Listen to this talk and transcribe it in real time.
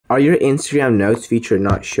Are your Instagram notes feature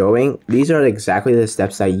not showing? These are exactly the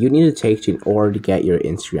steps that you need to take in order to get your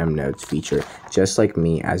Instagram notes feature. Just like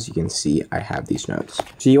me, as you can see, I have these notes.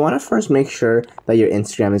 So you want to first make sure that your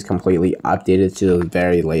Instagram is completely updated to the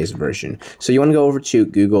very latest version. So you want to go over to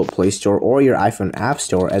Google Play Store or your iPhone App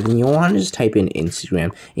Store, and then you want to just type in Instagram.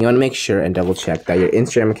 And you want to make sure and double check that your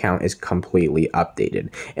Instagram account is completely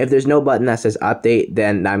updated. If there's no button that says update,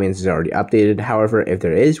 then that means it's already updated. However, if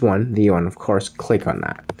there is one, then you want to, of course, click on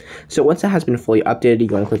that. So once it has been fully updated, you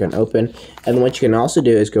want to click on open, and then what you can also do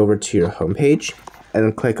is go over to your home page and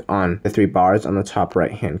then click on the three bars on the top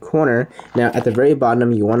right hand corner. Now at the very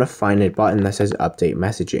bottom, you want to find a button that says update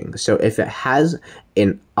messaging. So if it has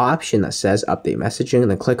an option that says update messaging,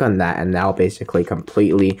 then click on that, and that'll basically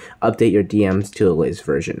completely update your DMs to the latest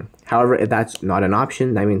version. However, if that's not an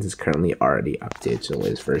option, that means it's currently already updated to the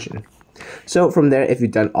latest version. So from there, if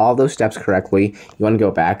you've done all those steps correctly, you want to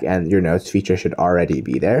go back and your notes feature should already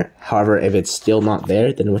be there. However, if it's still not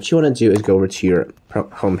there, then what you want to do is go over to your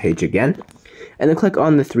home page again, and then click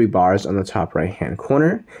on the three bars on the top right hand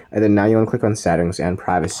corner, and then now you want to click on settings and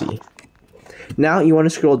privacy. Now you want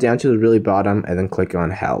to scroll down to the really bottom and then click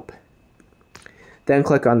on help. Then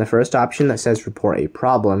click on the first option that says report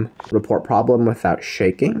problem without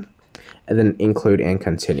shaking, and then include and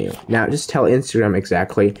continue. Now just tell Instagram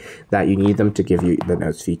exactly that you need them to give you the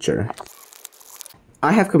notes feature.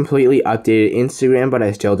 I have completely updated Instagram, but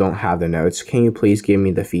I still don't have the notes. Can you please give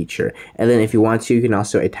me the feature? And then if you want to, you can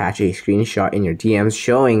also attach a screenshot in your DMs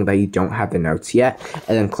showing that you don't have the notes yet,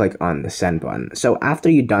 and then click on the send button. So after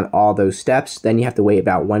you've done all those steps, then you have to wait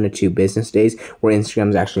about 1 to 2 business days where Instagram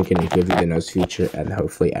is actually going to give you the notes feature, and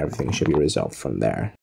hopefully everything should be resolved from there.